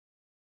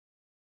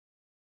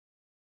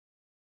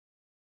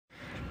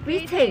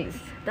Greetings!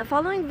 The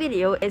following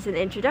video is an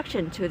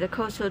introduction to the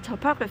coastal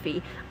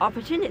topography,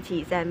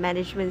 opportunities and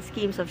management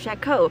schemes of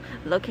Shek O,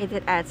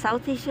 located at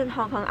Southeastern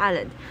Hong Kong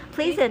Island.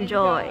 Please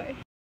enjoy!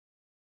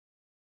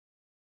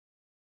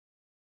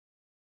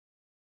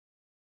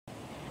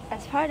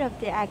 As part of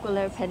the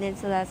D'Aguilar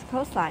Peninsula's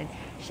coastline,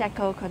 Shek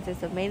O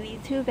consists of mainly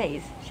two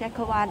bays, Shek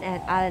O Wan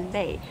and Island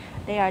Bay.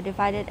 They are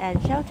divided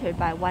and sheltered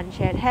by one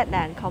shared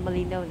headland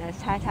commonly known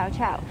as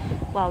Chun,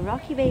 while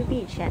Rocky Bay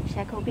Beach and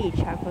Shek O Beach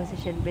are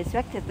positioned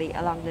respectively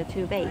along the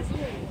two bays.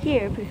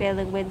 Here,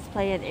 prevailing winds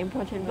play an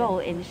important role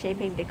in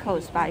shaping the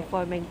coast by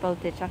forming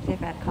both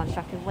destructive and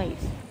constructive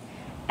waves.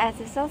 As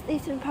the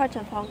southeastern part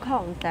of Hong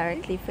Kong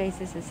directly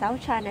faces the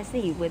South China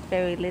Sea with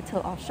very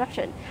little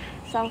obstruction,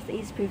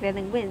 southeast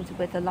prevailing winds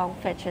with a long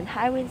fetch and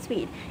high wind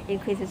speed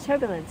increases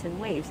turbulence in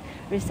waves,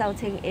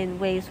 resulting in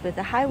waves with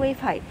a high wave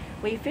height,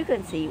 wave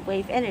frequency,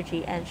 wave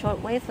energy, and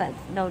short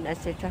wavelength known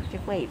as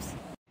destructive waves.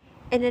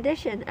 In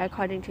addition,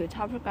 according to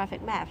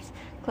topographic maps,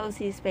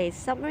 closely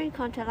spaced submarine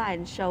contour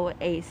lines show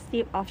a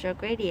steep offshore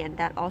gradient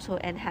that also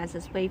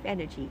enhances wave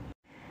energy.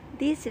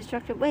 These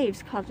destructive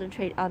waves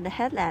concentrate on the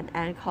headland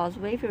and cause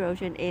wave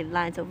erosion in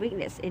lines of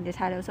weakness in the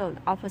tidal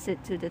zone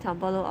opposite to the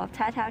Tombolo of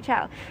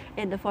Chau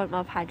in the form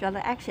of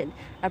hydraulic action,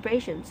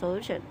 abrasion,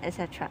 solution,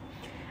 etc.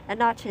 A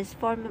notch is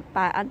formed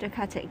by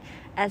undercutting.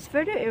 As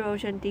further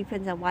erosion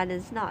deepens and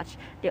widens notch,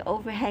 the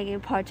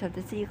overhanging part of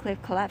the sea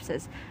cliff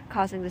collapses,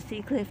 causing the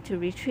sea cliff to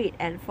retreat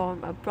and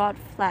form a broad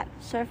flat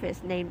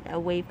surface named a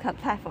wave cut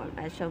platform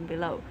as shown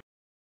below.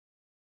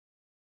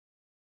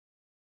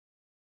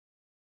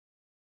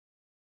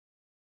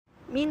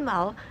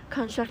 Meanwhile,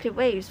 constructive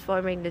waves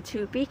forming the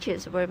two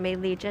beaches were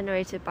mainly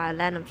generated by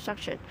land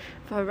obstruction.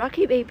 For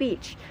Rocky Bay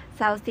Beach,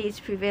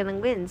 southeast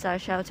prevailing winds are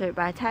sheltered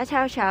by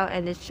Chau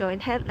and its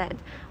joint headland,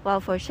 while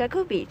for Shek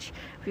O Beach,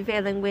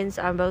 prevailing winds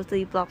are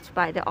mostly blocked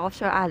by the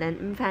offshore island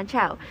Ng Fan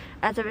Chau.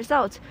 As a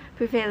result,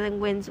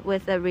 prevailing winds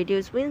with a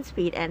reduced wind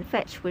speed and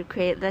fetch would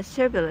create less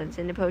turbulence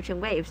in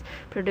approaching waves,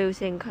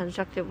 producing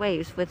constructive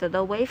waves with a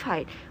low wave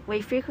height,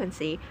 wave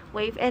frequency,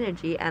 wave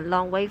energy, and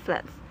long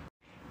wavelength.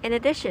 In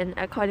addition,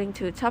 according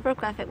to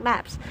topographic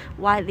maps,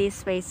 widely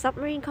spaced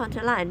submarine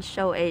contour lines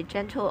show a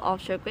gentle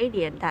offshore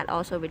gradient that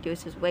also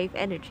reduces wave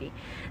energy.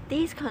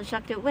 These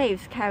constructive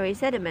waves carry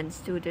sediments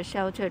to the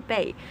sheltered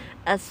bay.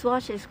 As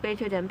swash is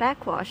greater than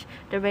backwash,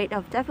 the rate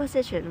of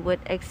deposition would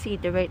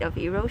exceed the rate of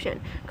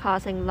erosion,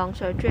 causing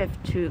longshore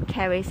drift to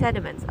carry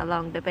sediments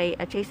along the bay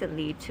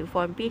adjacently to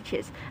form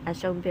beaches, as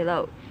shown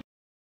below.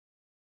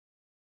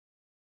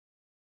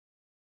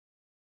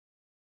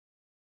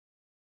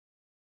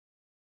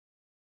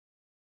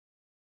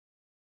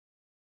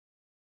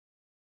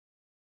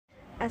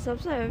 As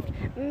observed,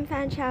 Ng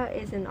Fan Chau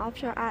is an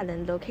offshore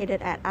island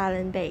located at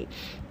Island Bay.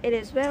 It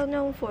is well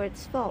known for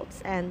its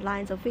faults and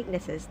lines of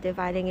weaknesses,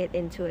 dividing it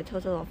into a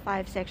total of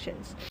 5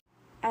 sections.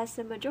 As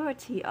the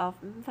majority of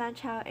Ng Fan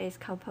Chau is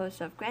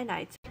composed of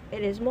granite,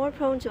 it is more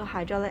prone to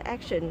hydraulic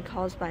action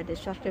caused by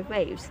destructive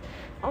waves.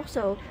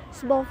 Also,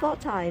 small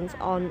fault lines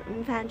on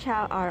Ng Fan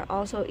Chau are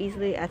also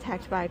easily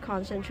attacked by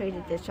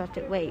concentrated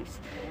destructive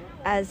waves.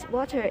 As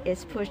water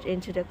is pushed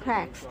into the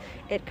cracks,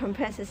 it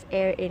compresses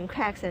air in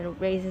cracks and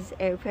raises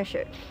air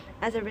pressure.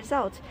 As a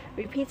result,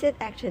 repeated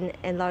action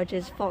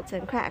enlarges faults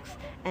and cracks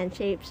and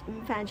shapes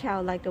Ng Fan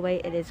Chau like the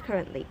way it is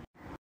currently.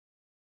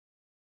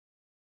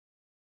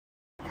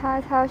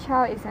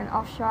 Chau is an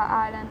offshore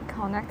island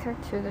connected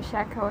to the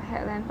Shek O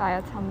headland by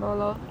a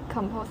Tombolo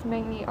composed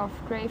mainly of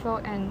gravel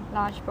and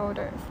large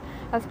boulders.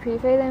 As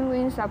prevailing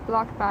winds are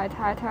blocked by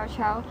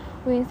Chau,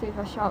 winds with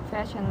a short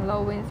fetch and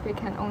low wind speed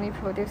can only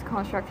produce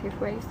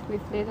constructive waves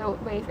with little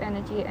wave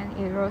energy and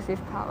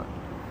erosive power.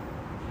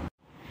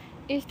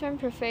 Eastern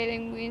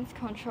prevailing winds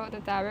control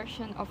the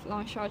direction of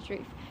longshore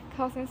drift,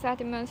 causing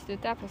sediments to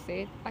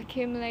deposit,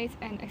 accumulate,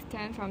 and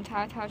extend from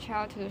Chau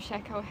to the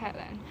Shek O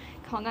headland,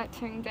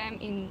 connecting them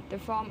in the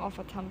form of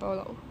a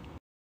Tombolo.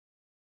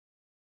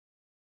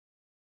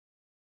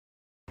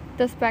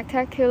 The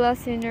spectacular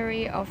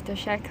scenery of the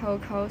Shek O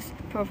coast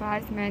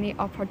provides many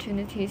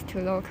opportunities to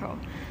local,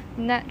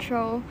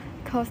 natural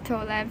coastal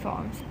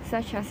landforms,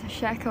 such as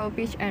Shek O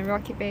Beach and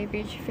Rocky Bay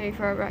Beach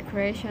favor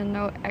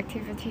recreational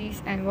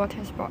activities and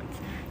water sports,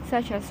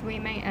 such as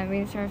swimming and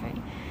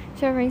windsurfing.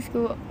 Surfing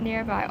schools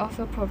nearby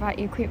also provide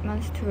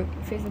equipment to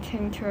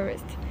visiting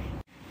tourists.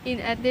 In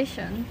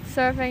addition,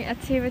 surfing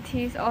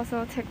activities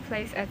also take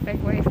place at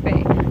Big Wave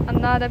Bay,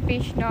 another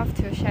beach north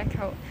to Shek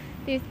O.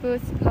 This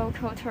boosts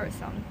local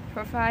tourism,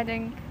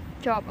 providing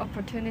job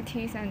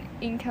opportunities and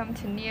income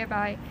to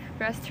nearby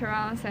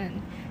restaurants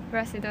and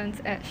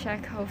residents at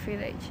Shek O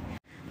village.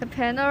 The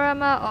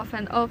panorama of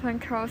an open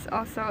coast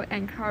also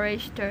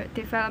encouraged the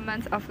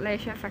development of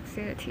leisure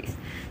facilities,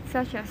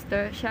 such as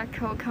the Shek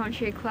O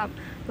Country Club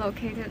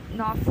located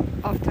north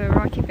of the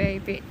Rocky Bay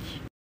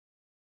Beach.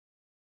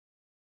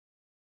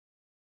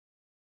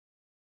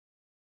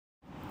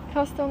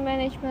 Coastal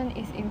management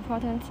is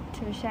important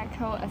to Shek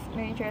O as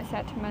major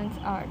settlements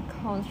are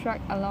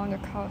constructed along the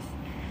coast.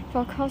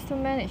 For coastal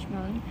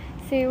management,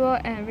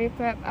 Seawall and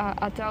riprap are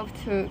adopted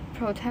to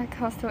protect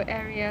coastal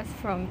areas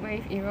from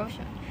wave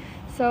erosion,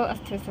 so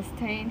as to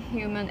sustain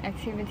human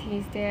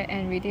activities there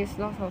and reduce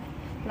loss of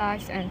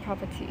lives and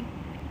property.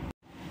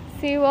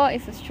 Seawall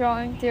is a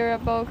strong,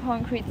 durable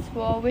concrete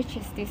wall which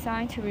is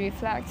designed to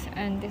reflect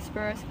and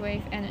disperse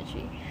wave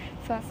energy.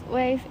 Thus,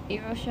 wave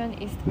erosion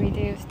is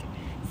reduced.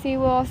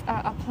 Seawalls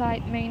are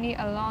applied mainly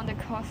along the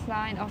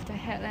coastline of the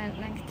headland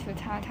linked to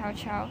T'ai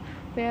Chau,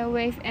 where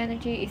wave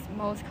energy is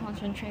most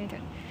concentrated.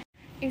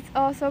 It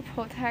also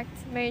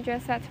protects major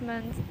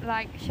settlements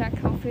like Shek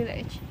O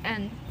village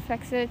and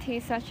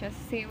facilities such as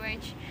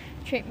sewage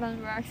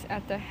treatment works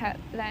at the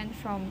headland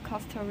from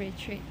coastal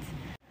retreats.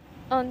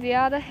 On the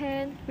other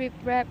hand,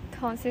 riprap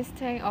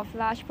consisting of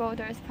large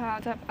boulders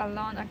piled up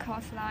along a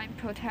coastline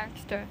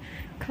protects the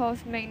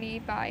coast mainly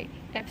by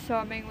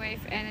absorbing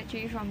wave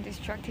energy from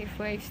destructive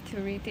waves to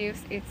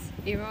reduce its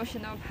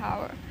erosional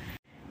power.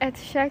 At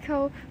Shek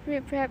O,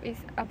 riprap is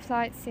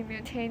applied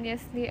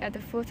simultaneously at the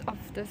foot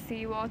of the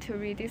seawall to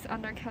reduce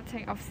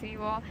undercutting of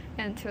seawall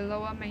and to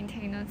lower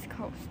maintenance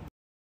costs.